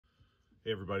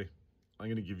Hey everybody, I'm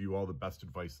going to give you all the best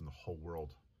advice in the whole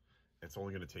world. It's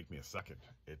only going to take me a second.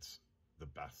 It's the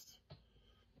best.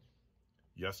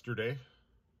 Yesterday,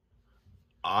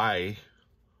 I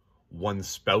won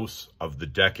Spouse of the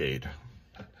Decade,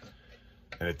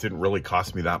 and it didn't really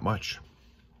cost me that much.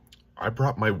 I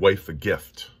brought my wife a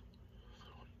gift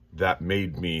that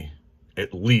made me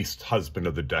at least husband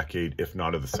of the decade, if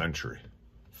not of the century.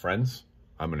 Friends,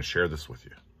 I'm going to share this with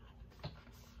you.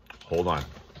 Hold on.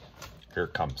 Here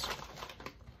it comes.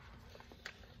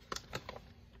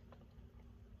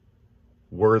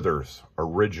 Werther's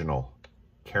original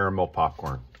caramel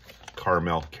popcorn.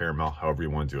 Caramel, however you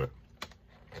want to do it.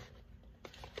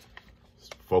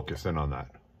 Just focus in on that.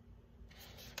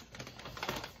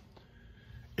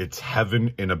 It's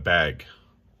heaven in a bag.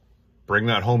 Bring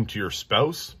that home to your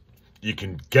spouse. You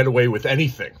can get away with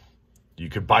anything. You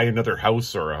could buy another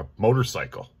house or a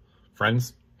motorcycle.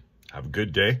 Friends, have a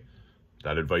good day.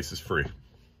 That advice is free.